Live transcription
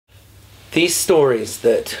These stories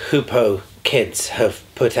that Hoopo Kids have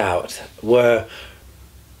put out are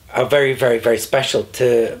very, very, very special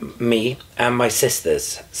to me and my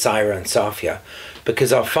sisters, Syra and Safia,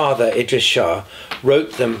 because our father, Idris Shah,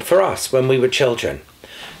 wrote them for us when we were children.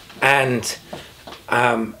 And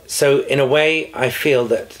so in a way, I feel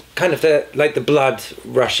that kind of like the blood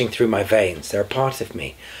rushing through my veins, they're a part of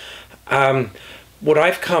me. What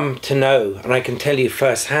I've come to know, and I can tell you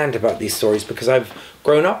firsthand about these stories because I've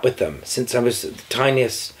grown up with them since I was the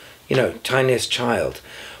tiniest child.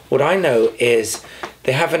 What I know is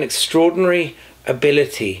they have an extraordinary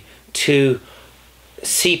ability to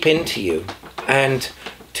seep into you and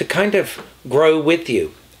to kind of grow with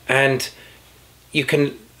you. And you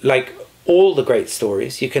can, like all the great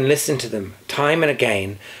stories, you can listen to them time and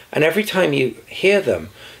again, and every time you hear them,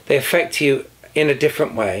 they affect you in a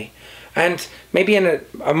different way, and maybe in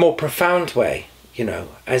a more profound way,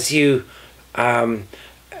 as you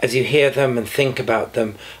hear them and think about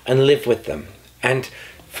them and live with them. And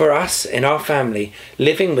for us in our family,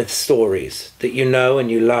 living with stories that you know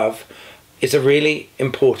and you love is a really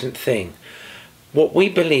important thing. What we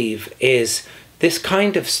believe is this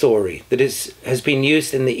kind of story that has been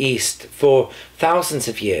used in the East for thousands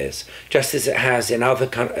of years, just as it has in other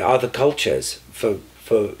cultures for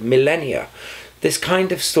millennia. This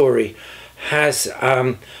kind of story has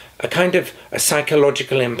a kind of a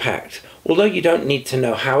psychological impact. Although you don't need to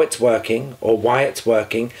know how it's working or why it's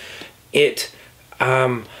working, it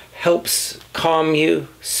helps calm you,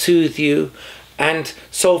 soothe you, and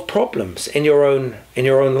solve problems in your own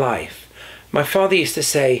life. My father used to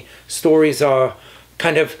say stories are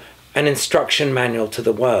kind of an instruction manual to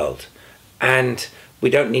the world, and we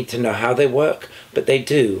don't need to know how they work, but they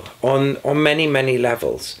do on many, many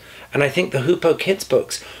levels. And I think the Hoopo Kids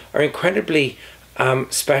books are incredibly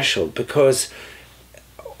special because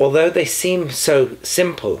although they seem so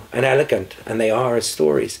simple and elegant, and they are as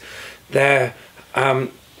stories, they're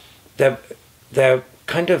kind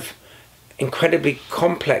of incredibly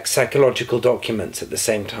complex psychological documents at the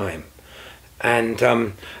same time. And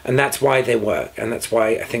that's why they work, and that's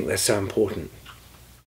why I think they're so important.